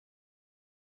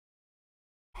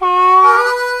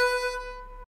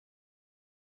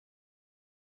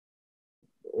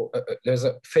there's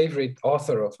a favorite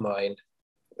author of mine.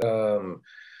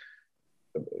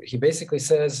 He basically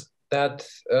says that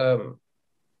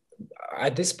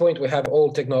at this point we have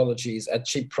all technologies at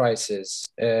cheap prices.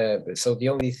 So the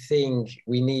only thing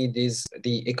we need is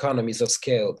the economies of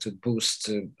scale to boost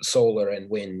solar and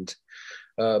wind.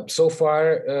 So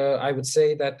far, I would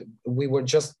say that we were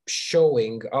just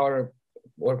showing or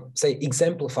say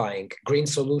exemplifying green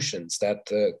solutions that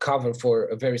cover for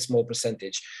a very small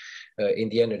percentage in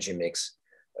the energy mix.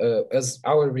 As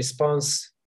our response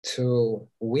to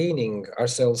weaning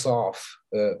ourselves off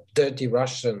dirty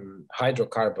Russian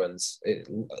hydrocarbons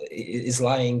is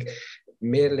lying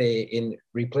merely in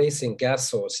replacing gas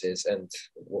sources, and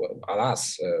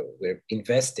alas, we're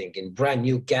investing in brand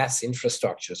new gas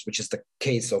infrastructures, which is the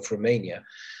case of Romania,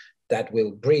 that will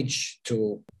bridge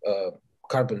to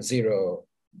carbon zero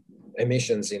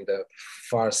emissions in the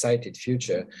far-sighted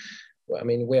future. I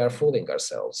mean, we are fooling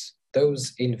ourselves.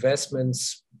 Those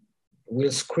investments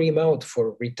will scream out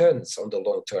for returns on the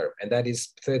long term, and that is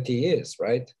 30 years,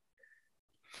 right?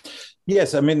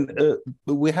 Yes, I mean,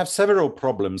 we have several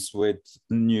problems with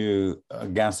new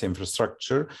gas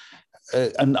infrastructure.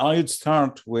 And I would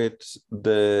start with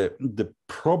the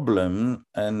problem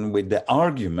and with the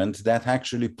argument that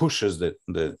actually pushes the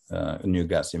new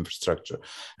gas infrastructure.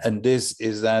 And this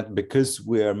is that because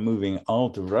we are moving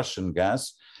out of Russian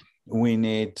gas, we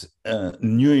need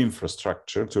new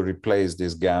infrastructure to replace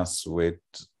this gas with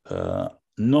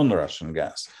non-Russian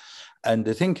gas. And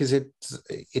the thing is,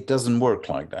 it doesn't work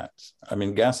like that. I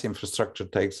mean, gas infrastructure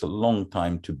takes a long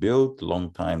time to build,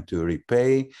 long time to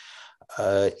repay.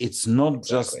 It's not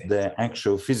just the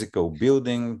actual physical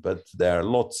building, but there are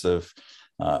lots of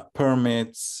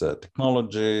permits,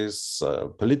 technologies,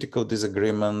 political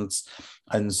disagreements,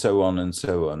 and so on and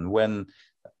so on. When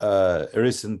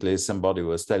recently somebody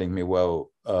was telling me, well,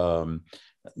 a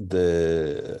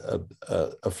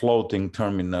floating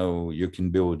terminal you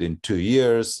can build in 2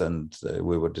 years, and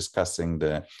we were discussing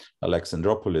the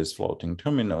Alexandroupolis floating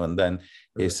terminal, and then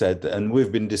he said, and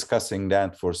we've been discussing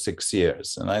that for 6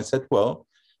 years. And I said, well,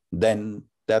 then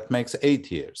that makes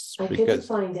 8 years. I couldn't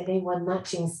find anyone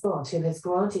matching Spot who has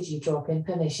granted you drop-in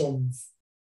permissions.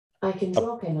 I can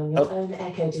drop in on your own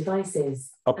Echo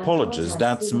devices. Apologies,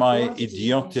 that's my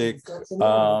idiotic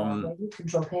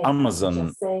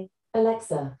Amazon. Say,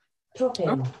 Alexa, drop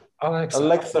in.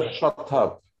 Alexa, shut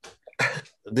up.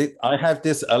 I have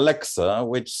this Alexa,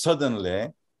 which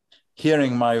suddenly,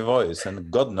 hearing my voice, and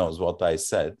God knows what I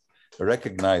said,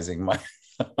 recognizing my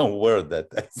word that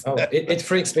I said. It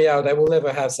freaks me out. I will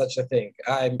never have such a thing.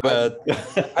 I'm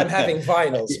having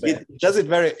vinyls. It does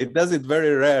it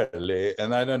very rarely,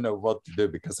 and I don't know what to do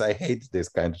because I hate this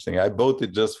kind of thing. I bought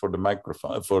it just for the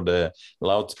microphone, for the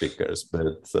loudspeakers,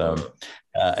 but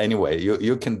anyway,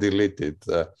 you can delete it.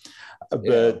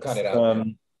 Cut it out.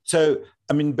 So,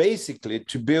 I mean, basically,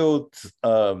 to build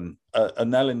an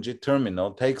LNG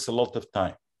terminal takes a lot of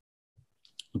time.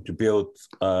 To build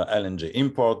LNG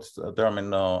import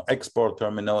terminal, export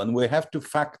terminal, and we have to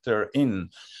factor in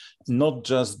not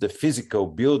just the physical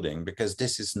building, because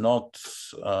this is not,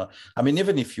 I mean,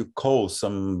 even if you call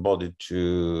somebody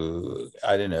to,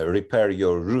 I don't know, repair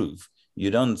your roof,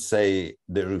 you don't say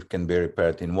the roof can be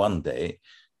repaired in 1 day.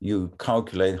 You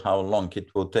calculate how long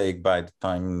it will take by the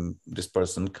time this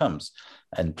person comes,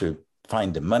 and to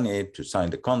find the money, to sign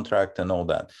the contract and all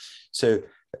that. So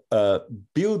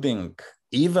building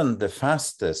even the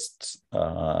fastest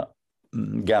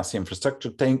gas infrastructure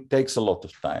takes a lot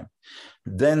of time.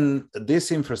 Then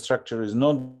this infrastructure is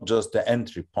not just the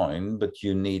entry point, but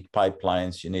you need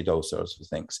pipelines, you need all sorts of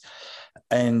things.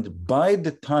 And by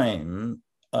the time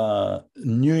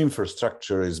new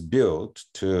infrastructure is built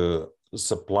to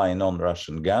supply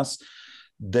non-Russian gas,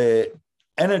 the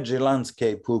energy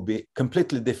landscape will be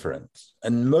completely different.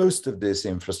 And most of this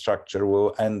infrastructure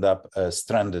will end up a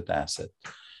stranded asset.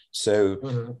 So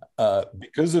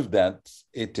because of that,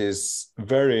 it is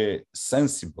very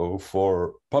sensible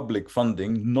for public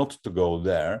funding not to go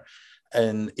there.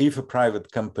 And if a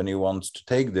private company wants to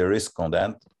take the risk on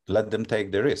that, let them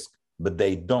take the risk, but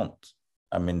they don't.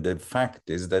 I mean, the fact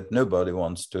is that nobody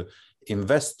wants to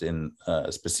invest in,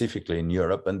 specifically in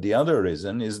Europe. And the other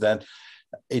reason is that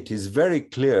it is very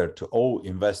clear to all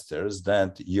investors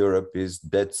that Europe is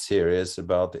dead serious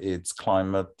about its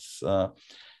climate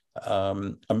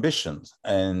ambitions.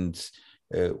 And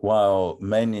while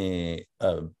many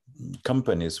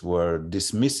companies were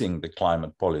dismissing the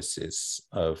climate policies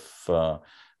of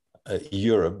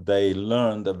Europe, they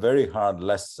learned a very hard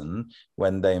lesson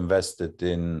when they invested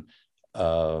in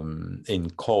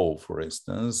coal, for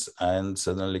instance, and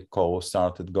suddenly coal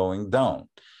started going down.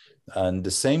 And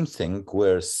the same thing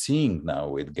we're seeing now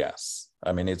with gas.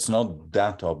 I mean, it's not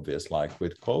that obvious like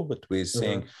with coal, but we're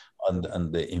seeing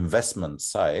on the investment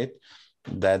side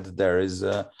that there is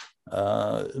a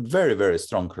very, very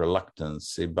strong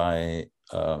reluctance by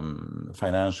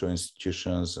financial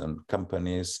institutions and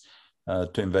companies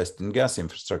to invest in gas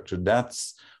infrastructure.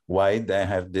 That's why they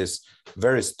have this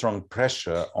very strong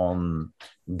pressure on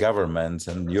governments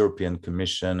and European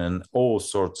Commission and all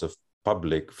sorts of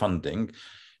public funding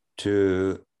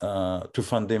to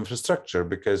fund the infrastructure,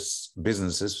 because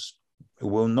businesses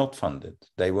will not fund it.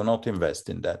 They will not invest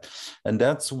in that. And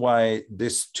that's why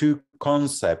these two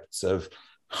concepts of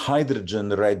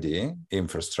hydrogen-ready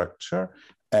infrastructure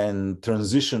and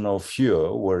transitional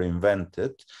fuel were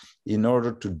invented in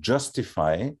order to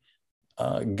justify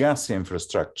gas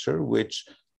infrastructure, which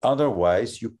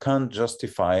otherwise you can't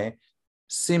justify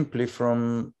simply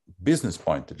from business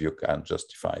point of view, can't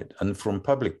justify it, and from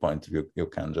public point of view, you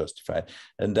can't justify it.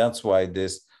 And that's why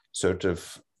this sort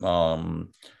of,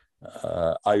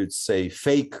 I would say,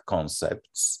 fake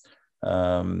concepts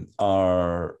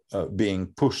are being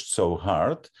pushed so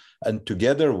hard. And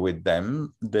together with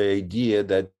them, the idea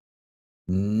that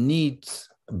need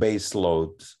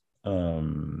baseload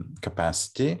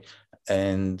capacity,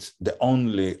 and the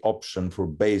only option for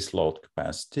baseload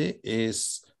capacity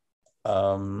is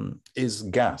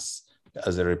gas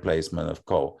as a replacement of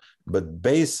coal. But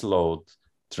baseload,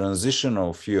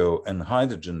 transitional fuel, and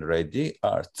hydrogen ready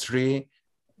are three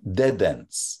dead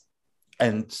ends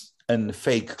and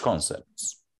fake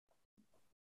concepts.